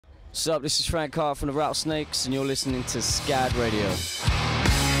What's up, this is Frank Carter from the Rattlesnakes, and you're listening to SCAD Radio.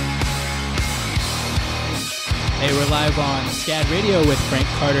 Hey, we're live on SCAD Radio with Frank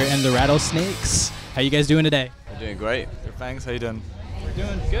Carter and the Rattlesnakes. How you guys doing today? We're doing great. Good, thanks. How you doing? We're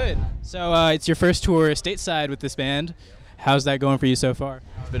doing good. So it's your first tour stateside with this band. How's that going for you so far?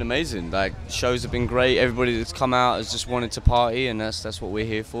 It's been amazing. Like, shows have been great. Everybody that's come out has just wanted to party, and that's what we're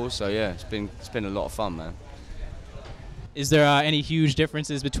here for. So yeah, it's been a lot of fun, man. Is there any huge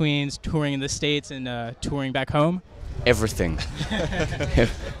differences between touring in the States and touring back home? Everything.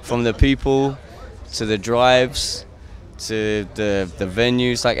 From the people to the drives to the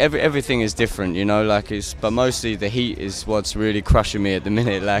venues, like everything is different, you know. Like but mostly the heat is what's really crushing me at the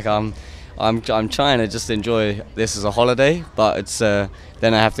minute. Like I'm trying to just enjoy this as a holiday, but it's then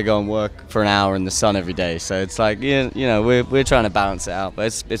I have to go and work for an hour in the sun every day. So it's like, you know, we're trying to balance it out, but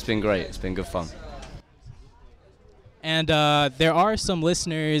it's been great. It's been good fun. And there are some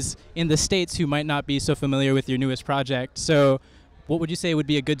listeners in the States who might not be so familiar with your newest project. So what would you say would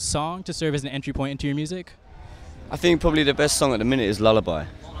be a good song to serve as an entry point into your music? I think probably the best song at the minute is Lullaby.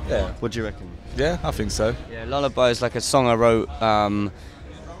 Yeah. What do you reckon? Yeah, I think so. Yeah, Lullaby is like a song I wrote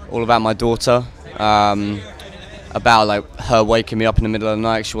all about my daughter, about like her waking me up in the middle of the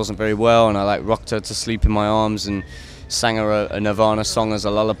night. She wasn't very well, and I like rocked her to sleep in my arms and sang her a Nirvana song as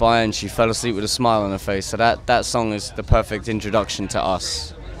a lullaby, and she fell asleep with a smile on her face. So that song is the perfect introduction to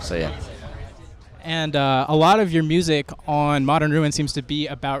us. So yeah. And a lot of your music on Modern Ruin seems to be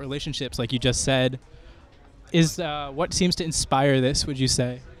about relationships, like you just said. Is what seems to inspire this, would you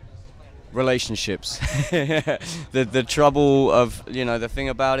say? Relationships. The trouble of, you know, the thing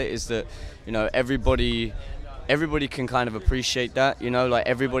about it is that, you know, everybody can kind of appreciate that, you know, like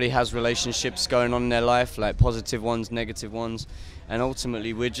everybody has relationships going on in their life, like positive ones, negative ones, and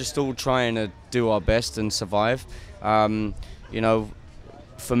ultimately we're just all trying to do our best and survive. You know,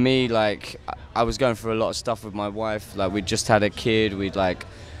 for me, like, I was going through a lot of stuff with my wife. Like, we'd just had a kid, we'd like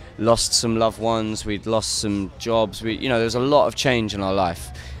lost some loved ones, we'd lost some jobs, you know, there's a lot of change in our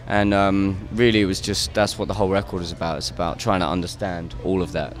life, and really it was just, that's what the whole record is about. It's about trying to understand all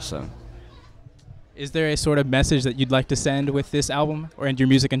of that. So is there a sort of message that you'd like to send with this album or in your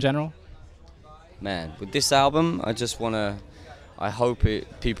music in general? Man, with this album, I just want to, I hope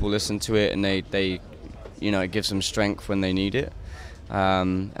people listen to it and they you know, it gives them strength when they need it.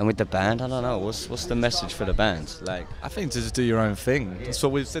 And with the band, I don't know, what's the message for the band? Like, I think to just do your own thing. That's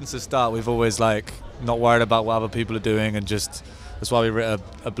what since the start, we've always like not worried about what other people are doing, and just that's why we wrote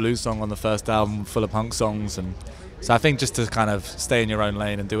a blues song on the first album full of punk songs. And so I think just to kind of stay in your own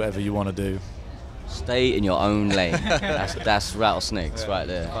lane and do whatever you want to do. Stay in your own lane. That's Rattlesnakes right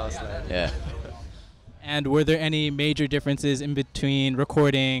there. Yeah. And were there any major differences in between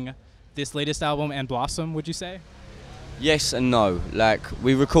recording this latest album and Blossom, would you say? Yes and no. Like,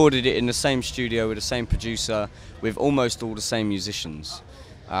 we recorded it in the same studio with the same producer, with almost all the same musicians.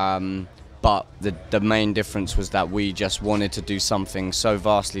 But the main difference was that we just wanted to do something so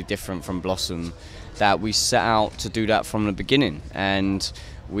vastly different from Blossom that we set out to do that from the beginning. And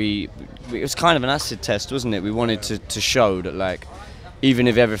it was kind of an acid test, wasn't it? We wanted to show that, like, even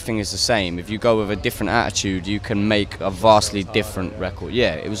if everything is the same, if you go with a different attitude, you can make a vastly different record.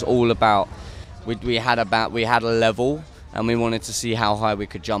 Yeah, it was all about, we had a level, and we wanted to see how high we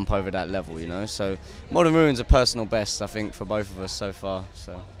could jump over that level, you know. So Modern Ruin's a personal best, I think, for both of us so far.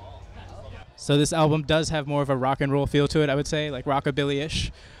 So this album does have more of a rock and roll feel to it, I would say, like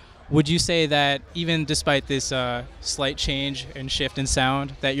rockabilly-ish. Would you say that even despite this slight change and shift in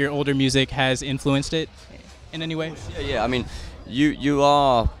sound, that your older music has influenced it in any way? Yeah. I mean, you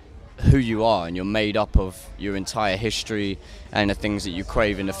are who you are, and you're made up of your entire history and the things that you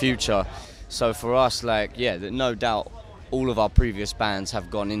crave in the future. So for us, like, yeah, no doubt, all of our previous bands have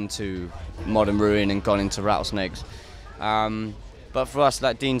gone into Modern Ruin and gone into Rattlesnakes. But for us,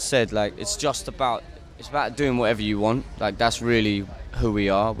 like Dean said, like, it's about doing whatever you want. Like, that's really who we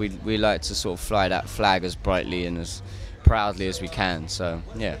are. We like to sort of fly that flag as brightly and as proudly as we can. So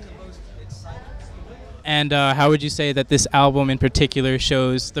yeah. And how would you say that this album in particular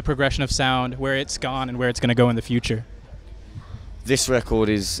shows the progression of sound, where it's gone and where it's going to go in the future? This record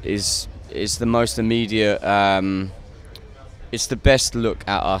is the most immediate. It's the best look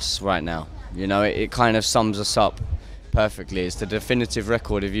at us right now. You know, it kind of sums us up perfectly. It's the definitive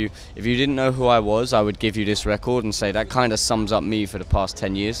record. If you didn't know who I was, I would give you this record and say that kind of sums up me for the past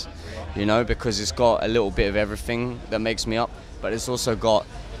 10 years, you know, because it's got a little bit of everything that makes me up, but it's also got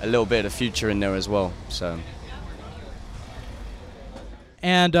a little bit of the future in there as well. So.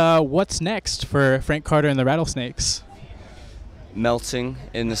 And what's next for Frank Carter and the Rattlesnakes? Melting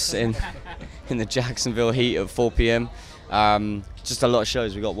in the Jacksonville heat at 4 p.m. Just a lot of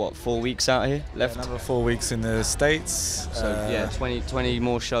shows. We got what, 4 weeks out here left? Another 4 weeks in the States. So yeah, 20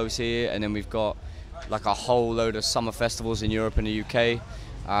 more shows here, and then we've got like a whole load of summer festivals in Europe and the UK.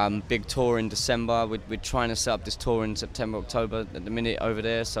 Big tour in December. We're trying to set up this tour in September, October at the minute over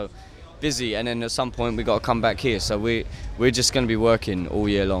there. So busy, and then at some point we got to come back here. So we're just going to be working all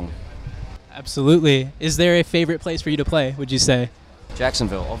year long. Absolutely. Is there a favorite place for you to play, would you say?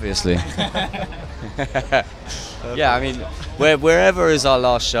 Jacksonville, obviously. Yeah, I mean, wherever is our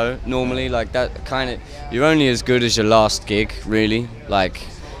last show, normally, like that kind of, you're only as good as your last gig, really, like,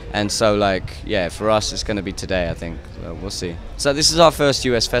 and so, like, yeah, for us, it's going to be today, I think. So we'll see. So this is our first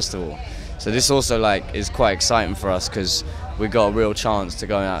US festival, so this also, like, is quite exciting for us because we got a real chance to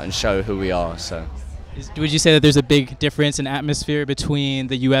go out and show who we are, so. Would you say that there's a big difference in atmosphere between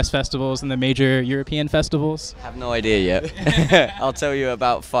the US festivals and the major European festivals? I have no idea yet. I'll tell you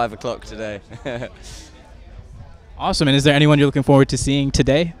about 5 o'clock today. Awesome. And is there anyone you're looking forward to seeing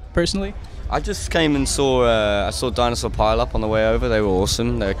today, personally? I just came and saw Dinosaur Pile Up on the way over. They were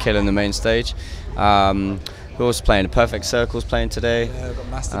awesome. They were killing the main stage. Who was playing? Perfect Circle's playing today. Yeah, we've got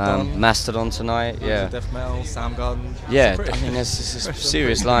Mastodon. Mastodon tonight. Yeah. Death Metal, Soundgarden. Yeah, I mean, it's a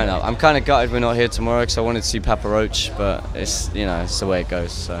serious lineup. I'm kind of gutted we're not here tomorrow because I wanted to see Papa Roach, but it's, you know, it's the way it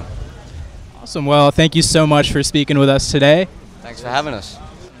goes. So. Awesome. Well, thank you so much for speaking with us today. Thanks for having us.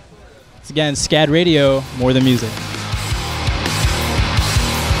 Once again, SCAD Radio, more than music.